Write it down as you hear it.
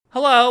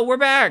Hello, we're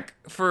back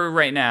for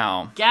right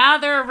now.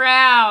 Gather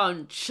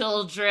round,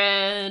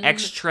 children.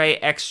 X-Tray.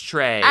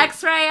 X-ray.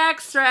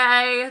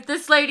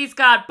 This lady's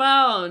got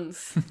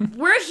bones.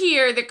 We're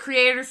here, the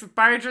creators of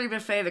Marjorie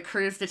Buffet, the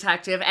Cruise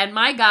Detective, and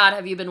my God,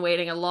 have you been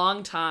waiting a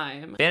long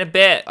time. Been a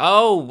bit.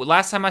 Oh,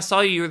 last time I saw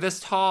you, you were this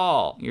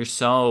tall. You're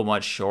so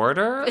much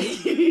shorter.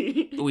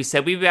 We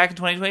said we'd be back in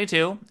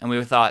 2022, and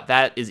we thought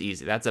that is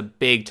easy. That's a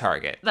big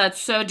target.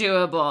 That's so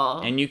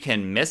doable. And you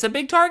can miss a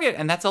big target,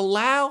 and that's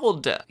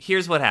allowed.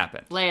 Here's what happened.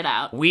 Lay it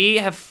out. We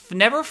have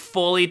never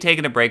fully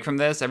taken a break from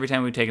this. Every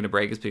time we've taken a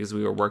break is because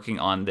we were working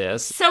on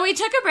this. So we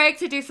took a break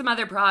to do some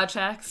other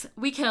projects.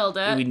 We killed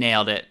it. We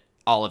nailed it.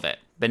 All of it.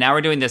 But now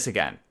we're doing this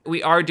again.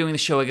 We are doing the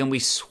show again, we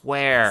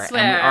swear. And we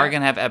are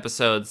going to have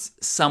episodes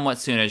somewhat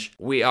soonish.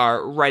 We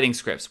are writing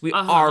scripts. We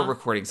are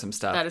recording some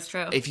stuff. That is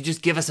true. If you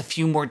just give us a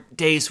few more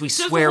days, we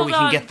swear we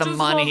can get the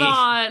money. Hold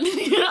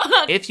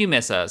on. If you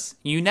miss us,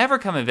 you never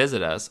come and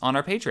visit us on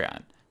our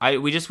Patreon.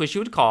 We just wish you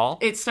would call.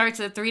 It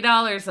starts at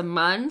 $3 a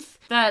month.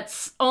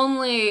 That's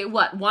only,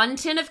 one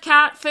tin of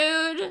cat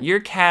food? Your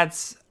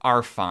cats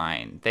are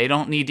fine. They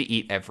don't need to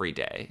eat every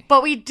day.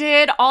 But we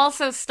did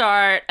also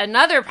start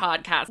another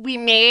podcast. We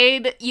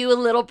made you a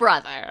little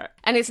brother,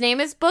 and his name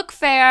is Book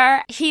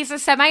Fair. He's a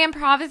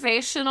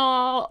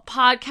semi-improvisational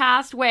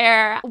podcast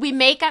where we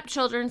make up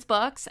children's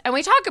books and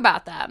we talk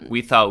about them.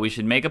 We thought we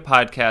should make a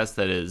podcast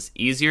that is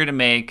easier to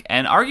make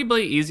and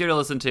arguably easier to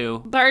listen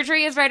to.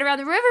 Marjorie is right around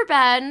the river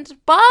bend,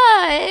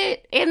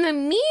 but in the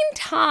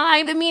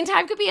meantime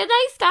could be a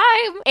nice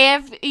time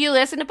if you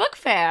listen to Book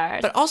Fair.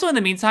 But also in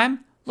the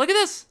meantime, look at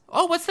this.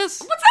 Oh, what's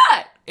this? What's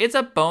that? It's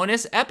a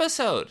bonus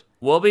episode.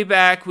 We'll be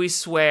back, we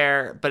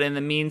swear. But in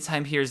the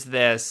meantime, here's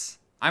this.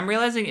 I'm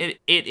realizing it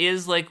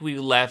is like we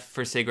left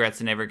for cigarettes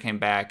and never came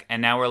back.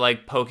 And now we're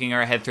like poking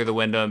our head through the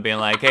window and being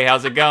like, hey,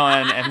 how's it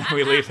going? And then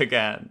we leave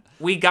again.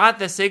 We got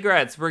the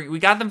cigarettes. We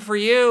got them for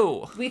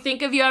you. We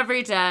think of you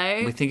every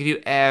day. We think of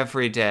you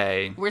every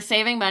day. We're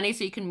saving money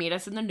so you can meet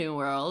us in the new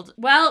world.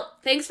 Well,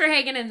 thanks for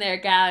hanging in there,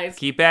 guys.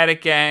 Keep at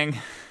it, gang.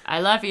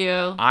 I love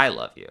you. I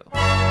love you.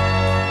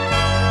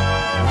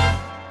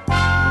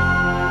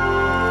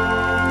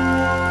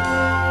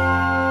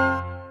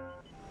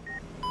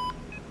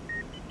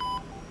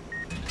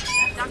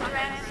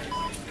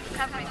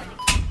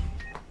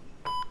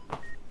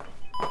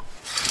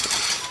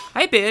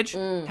 Hi,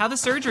 Bidge. How'd the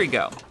surgery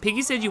go?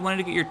 Piggy said you wanted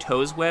to get your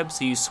toes webbed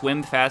so you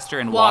swim faster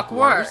and walk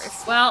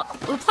worse. Well,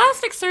 the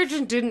plastic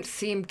surgeon didn't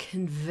seem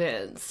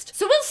convinced.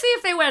 So we'll see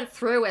if they went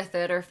through with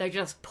it or if they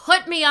just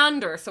put me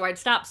under so I'd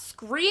stop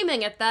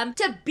screaming at them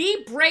to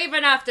be brave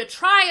enough to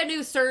try a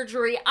new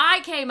surgery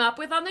I came up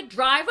with on the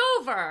drive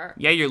over.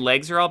 Yeah, your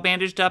legs are all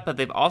bandaged up, but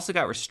they've also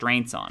got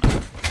restraints on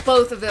them.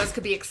 Both of those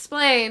could be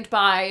explained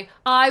by,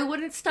 I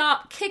wouldn't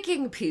stop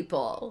kicking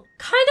people.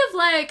 Kind of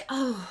like,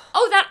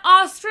 that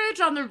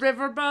ostrich on the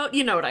riverboat.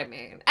 You know what I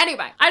mean.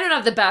 Anyway, I don't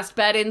have the best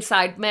bed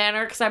inside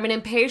manner because I'm an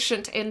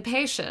impatient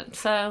inpatient,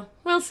 so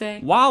we'll see.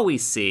 While we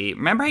see,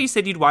 remember how you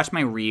said you'd watch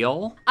my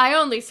reel? I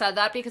only said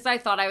that because I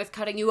thought I was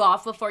cutting you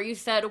off before you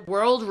said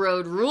World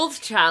Road Rules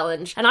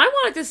Challenge, and I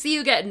wanted to see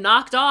you get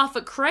knocked off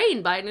a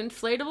crane by an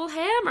inflatable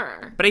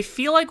hammer. But I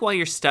feel like while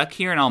you're stuck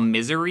here in all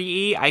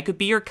misery, I could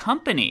be your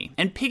company,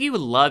 and Piggy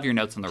would love your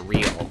notes on the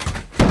reel.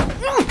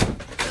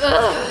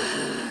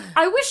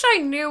 I wish I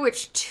knew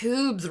which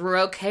tubes were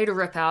okay to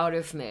rip out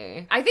of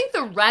me. I think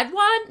the red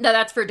one? No,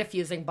 that's for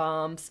diffusing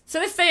bombs. So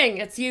this thing,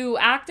 it's you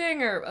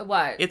acting or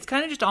what? It's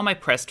kind of just all my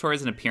press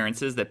tours and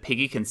appearances that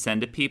Piggy can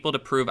send to people to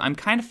prove I'm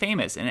kind of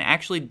famous, and it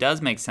actually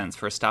does make sense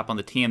for a stop on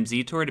the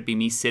TMZ tour to be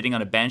me sitting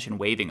on a bench and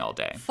waving all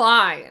day.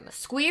 Fine.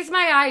 Squeeze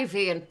my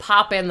IV and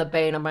pop in the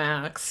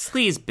Betamax.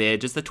 Please,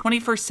 Bidge, it's the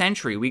 21st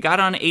century. We got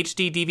on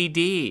HD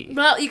DVD.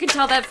 Well, you can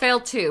tell that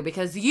failed too,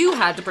 because you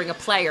had to bring a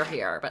player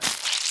here, but...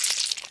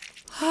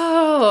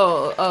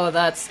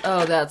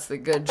 that's the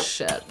good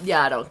shit.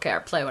 Yeah, I don't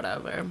care. Play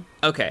whatever.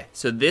 Okay,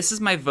 so this is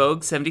my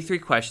Vogue 73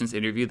 Questions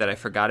interview that I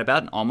forgot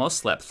about and almost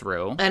slept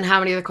through. And how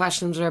many of the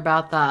questions are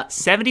about that?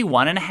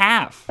 71 and a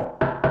half.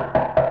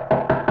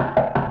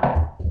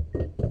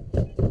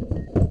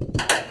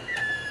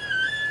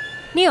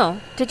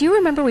 Neil, did you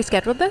remember we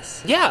scheduled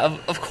this? Yeah,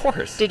 of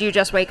course. Did you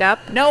just wake up?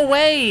 No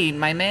way,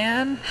 my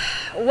man.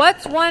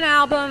 What's one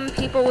album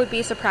people would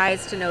be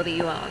surprised to know that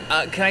you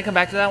own? Can I come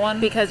back to that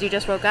one? Because you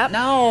just woke up?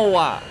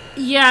 No.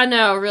 Yeah,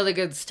 no, really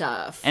good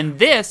stuff. And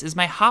this is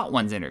my Hot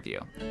Ones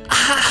interview.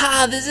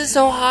 This is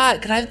so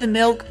hot. Can I have the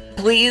milk,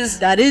 please?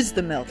 That is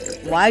the milk.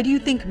 Why do you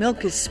think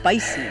milk is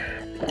spicy?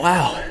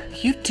 Wow,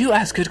 you do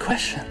ask good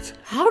questions.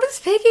 How does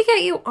Piggy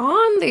get you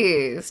on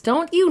these?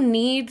 Don't you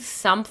need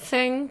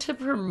something to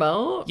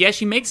promote? Yeah,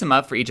 she makes them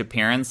up for each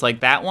appearance. Like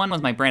that one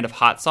was my brand of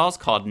hot sauce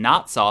called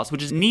Not Sauce,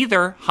 which is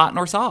neither hot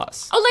nor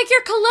sauce. Oh, like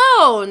your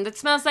cologne that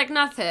smells like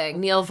nothing.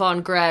 Neil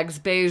von Greg's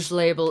beige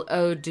label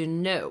Eau de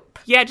Nope.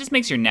 Yeah, it just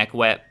makes your neck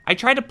wet. I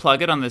tried to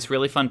plug it on this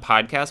really fun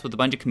podcast with a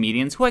bunch of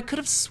comedians who I could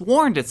have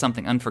sworn did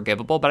something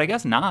unforgivable, but I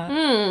guess not.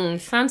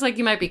 Sounds like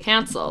you might be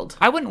canceled.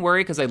 I wouldn't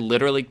worry because I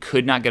literally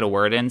could not get a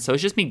word in, so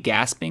it's just me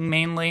gasping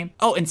mainly.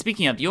 Oh, and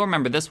speaking of, you'll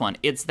remember this one.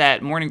 It's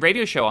that morning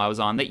radio show I was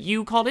on that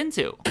you called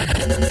into.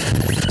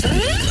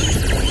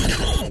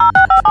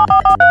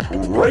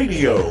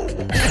 Radio.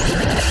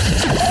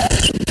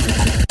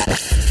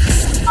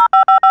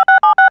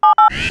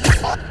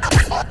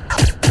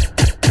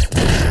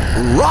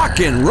 Rock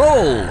and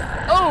roll.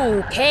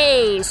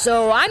 Okay,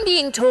 so I'm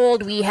being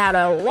told we had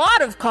a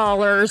lot of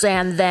callers,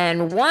 and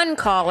then one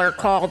caller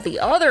called the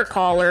other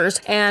callers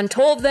and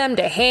told them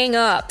to hang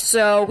up.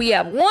 So we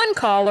have one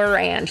caller,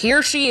 and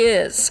here she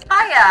is.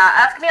 Hiya,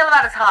 ask Neil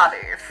about his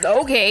hobbies.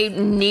 Okay,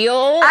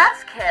 Neil.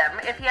 Ask him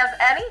if he has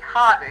any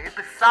hobbies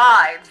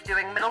besides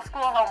doing middle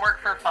school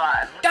homework for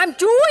fun. I'm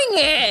doing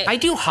it. I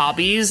do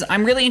hobbies.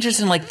 I'm really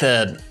interested in like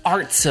the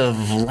arts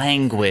of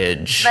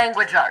language.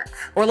 Language arts.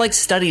 Or like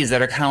studies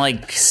that are kind of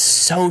like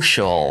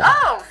social.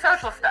 Oh,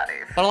 social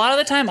studies. But a lot of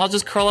the time I'll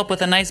just curl up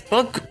with a nice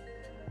book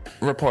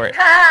report.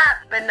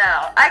 But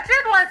no, I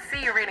did once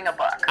see you reading a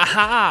book.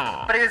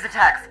 Aha! But it was a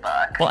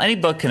textbook. Well, any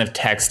book can have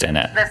text in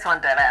it. This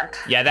one didn't.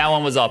 Yeah, that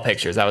one was all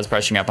pictures. I was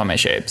brushing up on my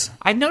shapes.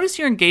 I've noticed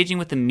you're engaging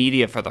with the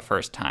media for the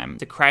first time.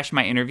 To crash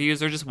my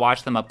interviews or just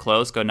watch them up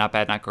close, go not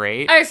bad, not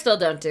great. I still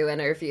don't do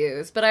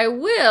interviews, but I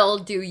will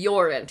do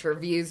your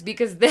interviews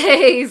because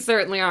they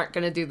certainly aren't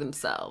going to do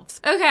themselves.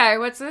 Okay,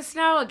 what's this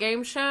now? A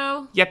game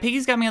show? Yeah,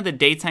 Piggy's got me on the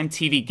daytime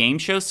TV game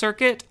show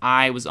circuit.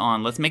 I was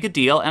on Let's Make a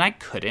Deal, and I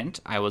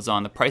couldn't. I was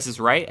on The Price is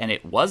Right, and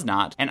it was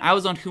not. And I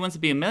was on Who Wants to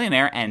Be a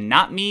Millionaire, and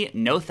not me,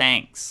 no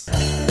thanks.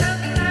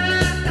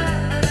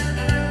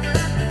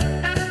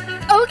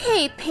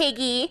 Okay,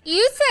 Piggy,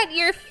 you said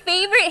your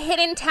favorite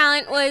hidden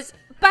talent was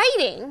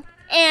biting.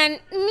 And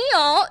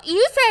Neil,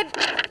 you said,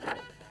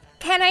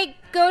 can I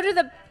go to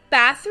the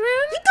bathroom?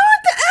 You don't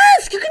have to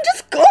ask. You can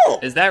just go.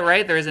 Is that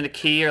right? There isn't a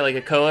key or like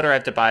a code, or I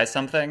have to buy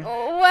something?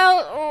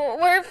 Well,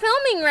 we're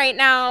filming right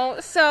now,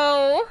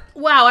 so...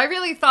 Wow, I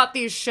really thought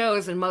these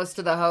shows and most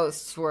of the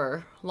hosts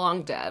were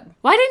long dead.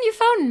 Why didn't you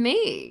phone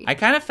me? I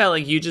kind of felt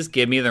like you just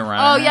give me the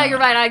runaround. Oh, yeah, you're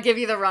right. I'd give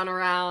you the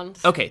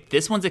runaround. Okay,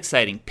 this one's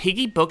exciting.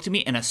 Piggy booked me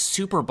in a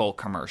Super Bowl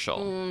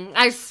commercial.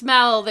 I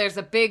smell there's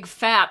a big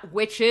fat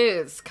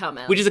witches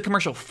coming. Which is a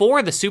commercial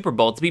for the Super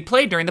Bowl to be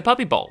played during the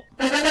Puppy Bowl.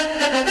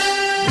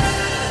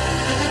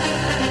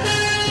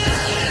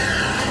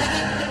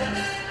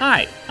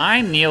 Hi,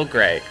 I'm Neil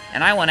Gregg,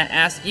 and I want to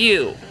ask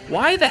you,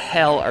 why the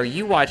hell are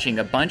you watching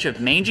a bunch of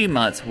mangy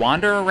mutts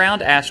wander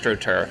around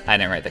AstroTurf, I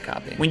didn't write the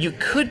copy, when you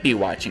could be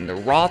watching the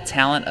raw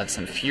talent of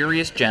some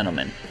furious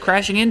gentlemen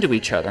crashing into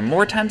each other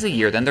more times a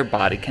year than their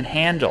body can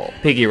handle?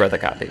 Piggy wrote the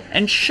copy.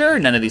 And sure,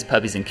 none of these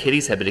puppies and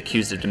kitties have been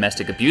accused of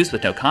domestic abuse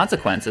with no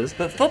consequences,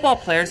 but football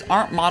players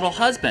aren't model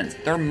husbands,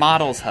 they're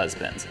models'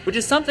 husbands, which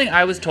is something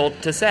I was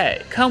told to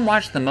say. Come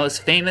watch the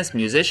most famous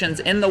musicians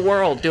in the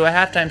world do a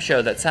halftime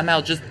show that somehow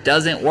just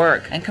doesn't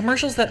work, and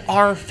commercials that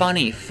are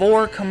funny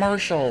for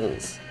commercials.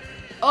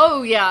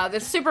 Oh, yeah, the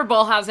Super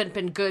Bowl hasn't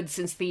been good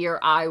since the year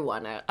I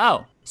won it.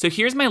 Oh, so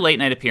here's my late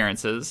night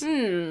appearances.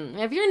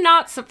 If you're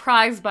not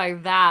surprised by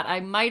that, I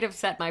might have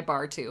set my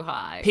bar too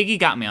high. Piggy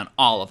got me on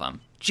all of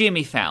them.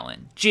 Jimmy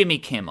Fallon, Jimmy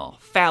Kimmel,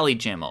 Fally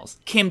Jimmels,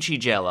 Kimchi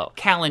Jello,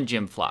 Callan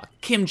Jim Flock,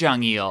 Kim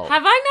Jong-il.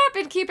 Have I not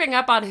been keeping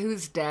up on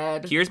who's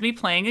dead? Here's me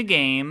playing a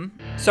game.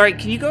 Sorry,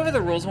 can you go over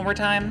the rules one more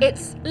time?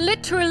 It's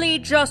literally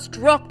just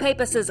rock,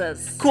 paper,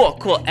 scissors.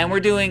 Cool. And we're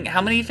doing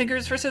how many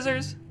fingers for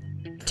scissors?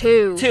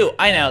 2. 2.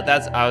 I know.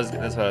 That's what I was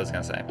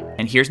gonna say.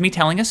 And here's me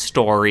telling a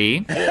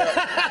story.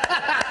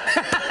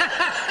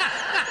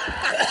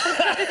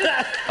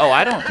 Oh,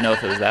 I don't know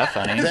if it was that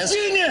funny.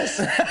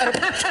 Genius!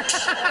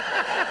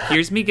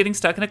 Here's me getting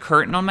stuck in a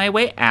curtain on my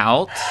way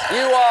out. You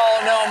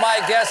all know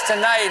my guest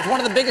tonight, one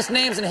of the biggest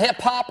names in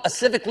hip-hop, a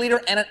civic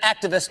leader, and an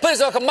activist. Please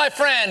welcome my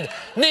friend,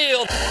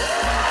 Neil.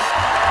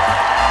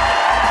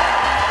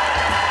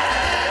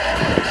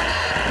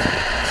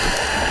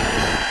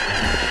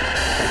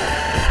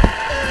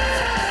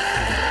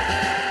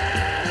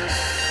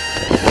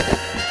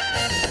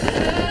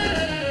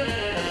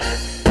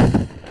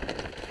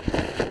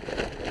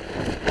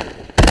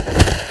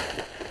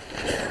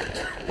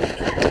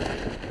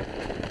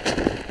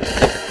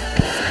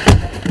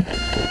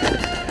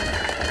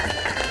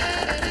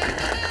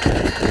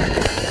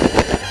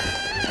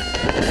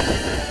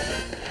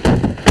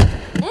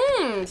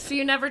 So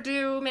you never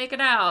do make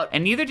it out.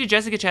 And neither did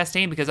Jessica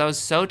Chastain because I was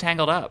so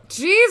tangled up.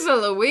 Jeez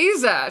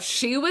Louisa,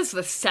 she was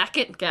the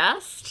second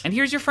guest? And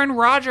here's your friend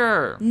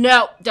Roger.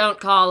 No, don't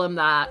call him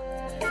that.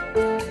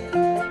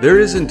 There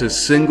isn't a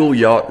single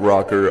yacht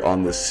rocker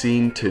on the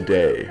scene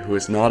today who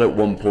has not at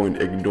one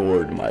point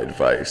ignored my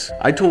advice.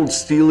 I told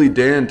Steely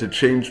Dan to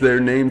change their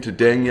name to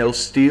Danielle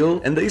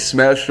Steele, and they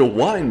smashed a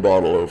wine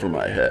bottle over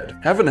my head.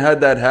 Haven't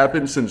had that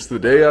happen since the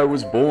day I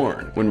was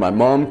born, when my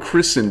mom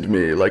christened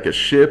me like a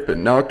ship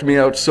and knocked me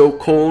out so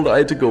cold I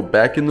had to go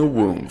back in the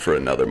womb for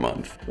another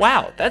month.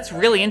 Wow, that's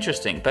really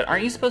interesting, but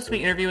aren't you supposed to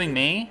be interviewing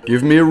me?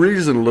 Give me a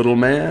reason, little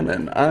man,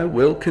 and I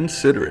will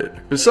consider it.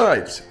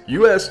 Besides,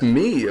 you asked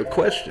me a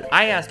question.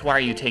 I asked why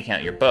are you taking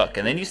out your book,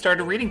 and then you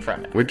started reading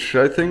from it. Which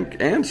I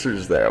think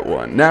answers that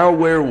one. Now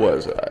where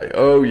was I?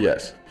 Oh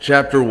yes,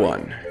 Chapter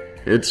 1.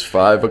 It's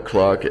 5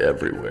 o'clock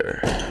everywhere.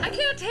 I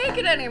can't take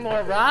it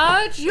anymore,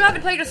 Raj. You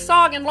haven't played a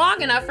song in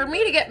long enough for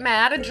me to get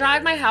mad and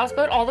drive my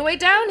houseboat all the way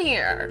down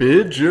here.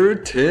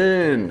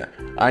 Bidgerton.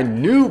 I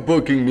knew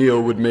booking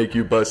Neil would make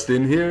you bust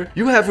in here.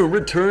 You haven't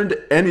returned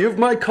any of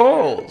my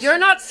calls. You're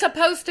not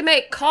supposed to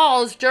make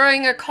calls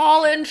during a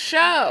call-in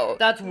show.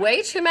 That's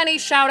way too many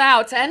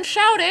shout-outs and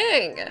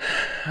shouting.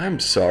 I'm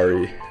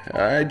sorry.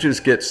 I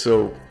just get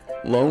so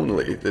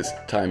lonely this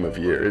time of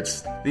year.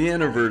 It's the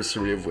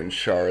anniversary of when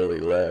Charlie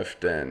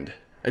left, and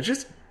I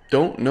just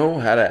don't know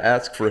how to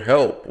ask for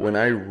help when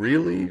I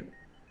really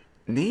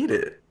need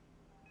it.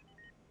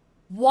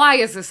 Why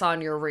is this on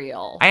your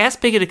reel? I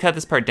asked Piggy to cut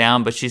this part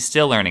down, but she's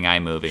still learning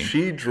iMovie.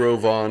 She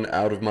drove on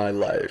out of my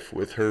life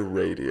with her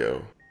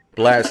radio,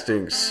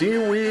 blasting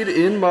Seaweed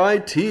in My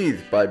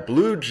Teeth by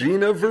Blue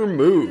Gina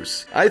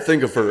Vermoose. I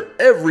think of her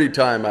every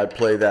time I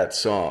play that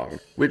song,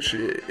 which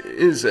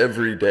is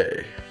every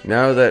day.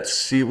 Now that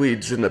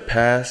seaweed's in the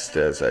past,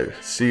 as I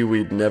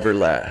seaweed never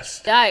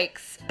last.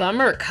 Yikes.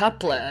 Bummer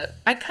couplet.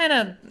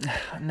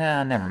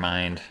 Nah, never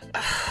mind.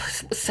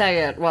 Say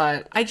it,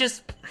 what?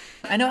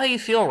 I know how you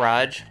feel,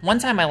 Raj. One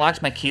time I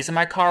locked my keys in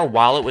my car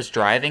while it was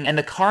driving, and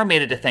the car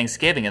made it to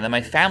Thanksgiving, and then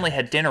my family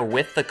had dinner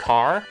with the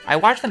car. I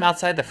watched them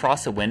outside the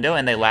frosted window,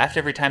 and they laughed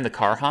every time the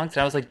car honked,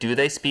 and I was like, do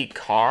they speak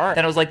car?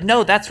 Then I was like,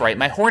 no, that's right,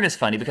 my horn is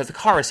funny because the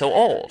car is so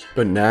old.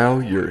 But now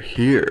you're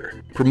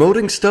here,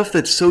 promoting stuff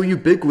that's so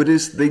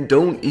ubiquitous they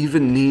don't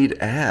even need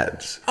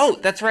ads. Oh,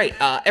 that's right.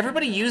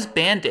 Everybody use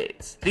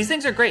Band-Aids. These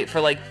things are great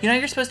for, like,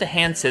 you're supposed to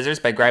hand scissors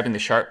by grabbing the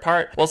sharp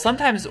part? Well,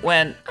 sometimes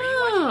when...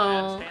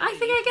 Oh, I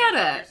think I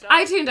get it.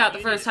 I tuned out the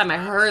first time I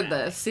heard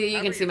this. See,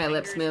 you can see my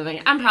lips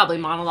moving. I'm probably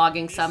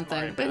monologuing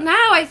something. But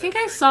now I think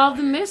I solved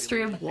the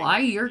mystery of why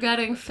you're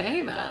getting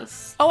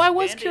famous. Oh, I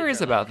was curious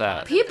about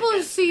that. People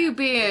see you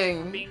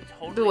being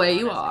the way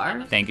you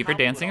are. Thank you for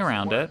dancing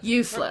around it.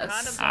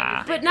 Useless.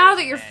 But now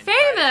that you're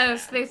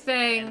famous, they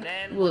think,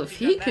 well, if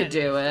he could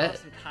do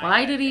it,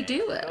 why did he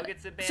do it?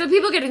 So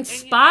people get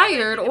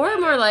inspired, or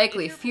more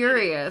likely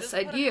furious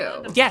at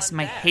you. Yes,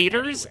 my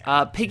haters.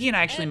 Piggy and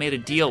I actually made a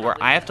deal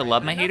where I have to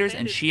love my haters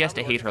and she has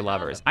to hate her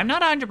lovers. I'm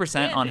not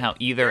 100% on how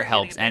either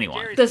helps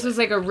anyone. This was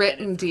like a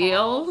written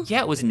deal?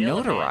 Yeah, it was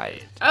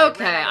notarized.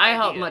 Okay, I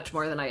helped much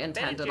more than I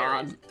intended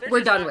on.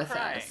 We're done with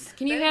this.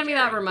 Can you hand me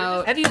that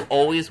remote? Have you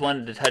always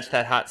wanted to touch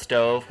that hot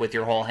stove with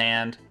your whole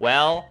hand?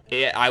 Well,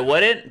 I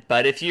wouldn't,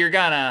 but if you're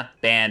gonna,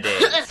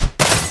 Band-Aids.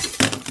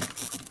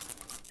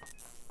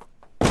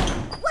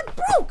 What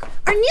broke?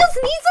 Are Neil's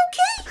knees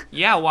okay?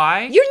 Yeah,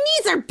 why? Your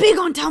knees are big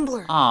on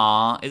Tumblr.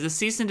 Aw, is a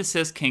cease and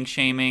desist kink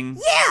shaming?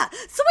 Yeah,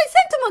 so I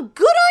sent him a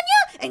good on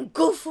ya, and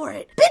go for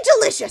it.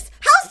 Bidgelicious,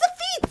 how's the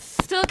feet?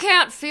 Still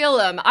can't feel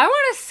him. I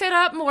want to sit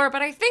up more,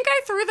 but I think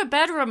I threw the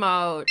bed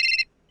remote.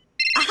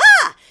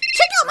 Aha!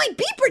 Check out my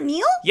beeper,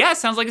 Neil. Yeah,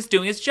 sounds like it's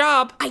doing its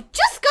job. I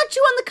just got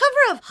you on the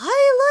cover of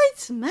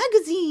Highlights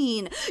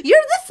magazine.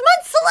 You're this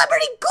month's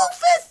celebrity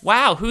goofus.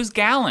 Wow, who's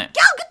Gallant?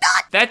 Gal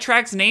Gadot. That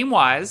tracks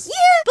name-wise.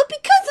 Yeah, but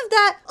because of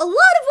that, a lot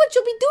of what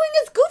you'll be doing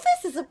as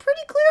goofus is a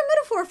pretty clear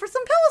metaphor for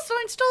some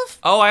Palestine stuff.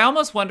 Oh, I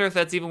almost wonder if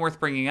that's even worth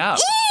bringing up.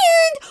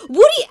 And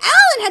Woody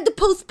Allen had to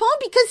postpone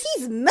because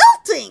he's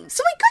melting.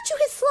 So I got you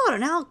his slot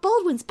on Alec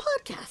Baldwin's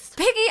podcast.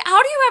 Piggy,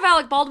 how do you have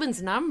Alec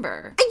Baldwin's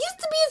number? I used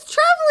to be his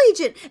travel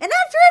agent, and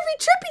after every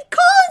trip he'd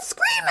call and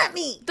scream at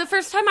me. The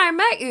first time I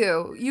met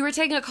you, you were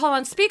taking a call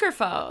on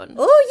speakerphone.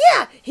 Oh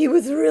yeah, he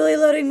was really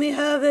letting me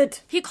have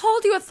it. He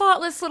called you a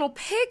thoughtless little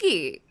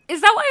piggy.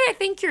 Is that why I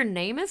think your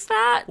name is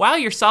that? Wow,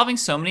 you're solving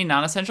so many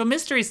non-essential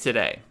mysteries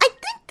today. I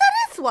think that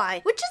is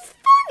why, which is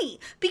funny,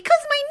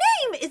 because my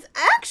name is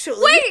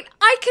actually... Wait,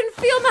 I can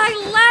feel my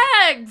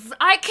legs.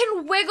 I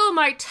can wiggle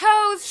my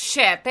toes.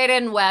 Shit, they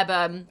didn't web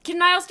them. Can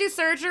Niles do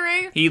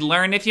surgery? He'd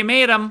learn if you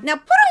made him. Now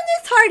put on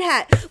this hard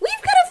hat.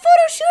 We've got a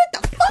photo shoot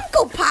at the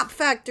Funko Pop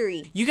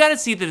Factory. You gotta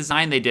see the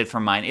design they did for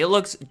mine. It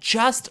looks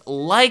just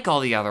like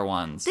all the other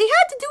ones. They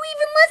had to do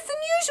even less than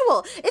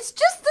usual. It's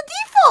just the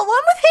default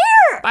one with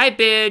hair. Bye,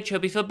 bitch.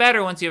 Hope you feel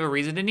better once you have a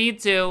reason to need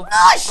to.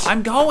 Gosh!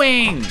 I'm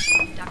going.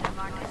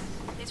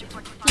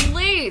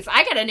 Please,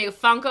 I get a new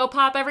Funko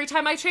Pop every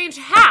time I change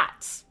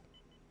hats.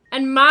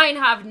 And mine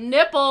have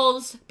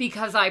nipples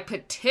because I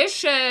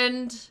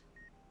petitioned.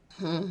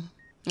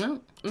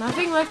 Well,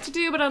 nothing left to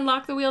do but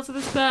unlock the wheels of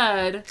this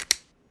bed.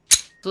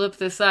 Flip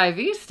this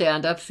IV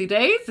stand, upsy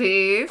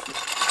daisies.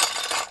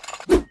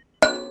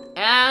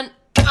 And,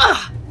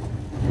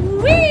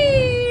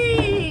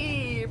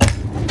 whee!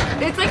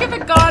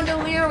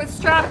 was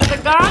strapped to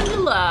the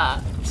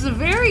gondola. Which is a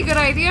very good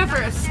idea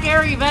for a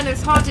scary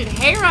Venice haunted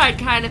hayride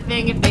kind of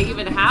thing, if they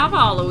even have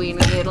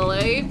Halloween in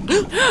Italy.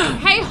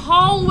 Hey,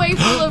 hallway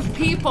full of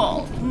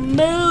people,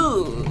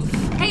 move.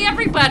 Hey,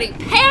 everybody,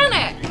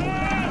 panic.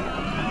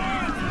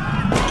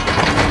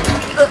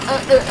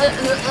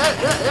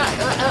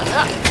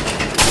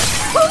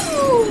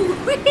 Woo!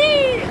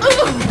 Whee!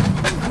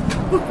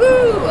 Woohoo!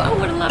 Oh,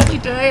 what a lovely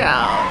day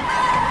out.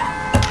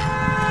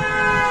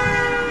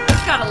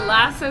 Just gotta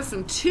lasso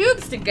some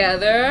tubes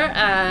together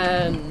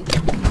and...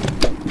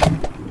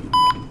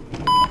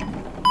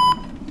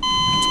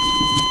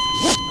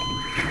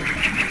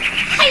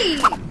 Hey!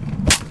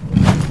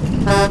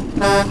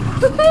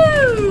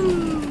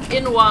 Woohoo!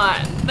 In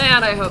one.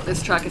 Man, I hope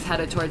this truck is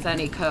headed towards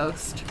any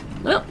coast.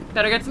 Well,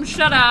 better get some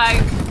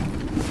shut-eye.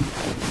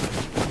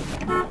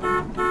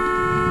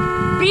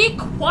 Be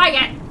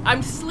quiet!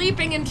 I'm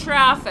sleeping in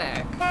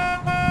traffic.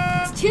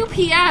 It's 2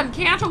 p.m.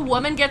 Can't a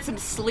woman get some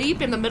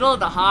sleep in the middle of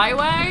the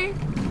highway?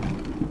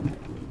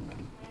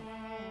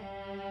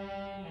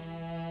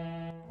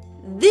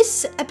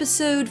 This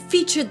episode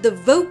featured the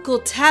vocal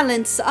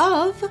talents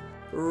of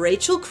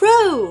Rachel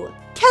Crow,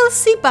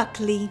 Kelsey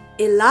Buckley,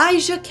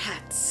 Elijah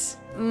Katz,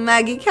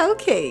 Maggie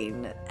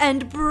Calcane,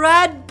 and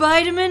Brad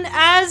Bideman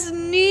as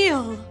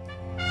Neil.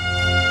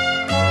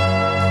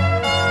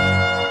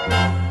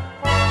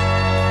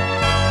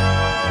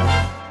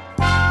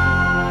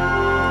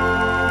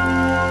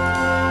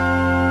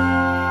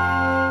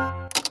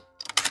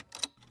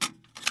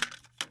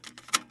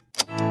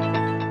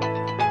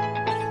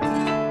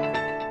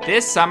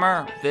 This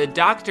summer, the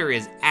doctor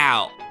is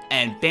out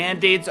and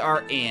Band-Aids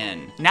are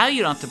in. Now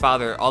you don't have to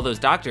bother all those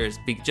doctors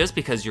just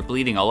because you're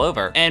bleeding all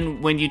over.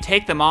 And when you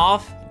take them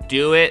off,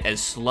 do it as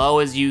slow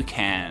as you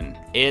can.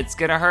 It's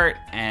gonna hurt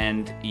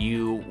and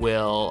you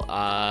will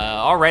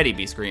already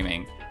be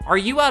screaming. Are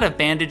you out of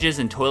bandages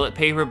and toilet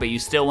paper but you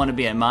still want to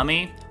be a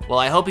mummy? Well,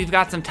 I hope you've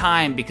got some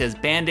time because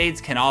Band-Aids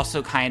can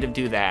also kind of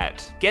do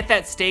that. Get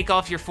that steak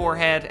off your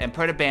forehead and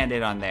put a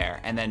Band-Aid on there,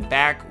 and then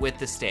back with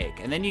the steak,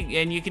 and then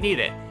you can eat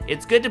it.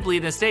 It's good to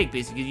bleed in a steak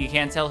because you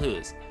can't tell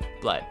whose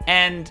blood.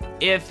 And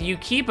if you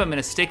keep them in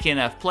a sticky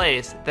enough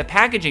place, the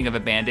packaging of a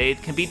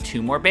Band-Aid can be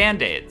 2 more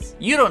Band-Aids.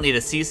 You don't need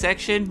a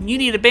C-section, you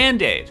need a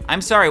Band-Aid.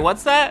 I'm sorry,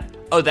 what's that?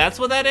 Oh, that's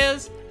what that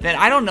is? Then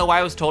I don't know why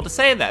I was told to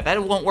say that.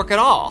 That won't work at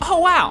all. Oh,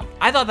 wow.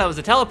 I thought that was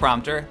a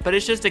teleprompter, but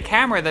it's just a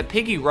camera that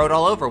Piggy wrote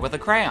all over with a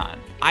crayon.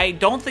 I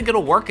don't think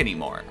it'll work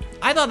anymore.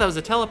 I thought that was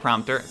a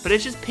teleprompter, but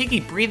it's just Piggy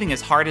breathing as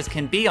hard as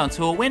can be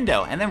onto a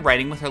window and then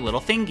writing with her little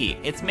thingy.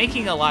 It's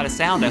making a lot of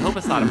sound. I hope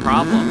it's not a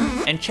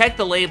problem. And check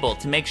the label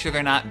to make sure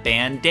they're not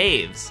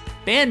Band-Daves.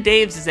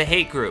 Band-Daves is a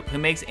hate group who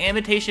makes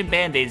imitation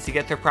Band-Aids to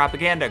get their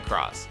propaganda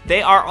across.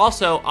 They are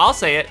also, I'll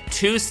say it,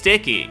 too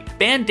sticky.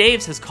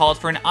 Band-Daves has called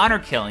for an honor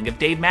killing of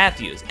Dave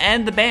Matthews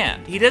and the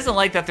band. He doesn't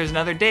like that there's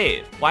another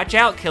Dave. Watch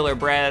out, Killer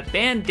Brad.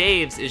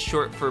 Band-Daves is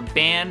short for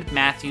Band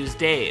Matthews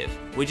Dave,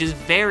 which is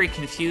very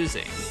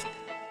confusing.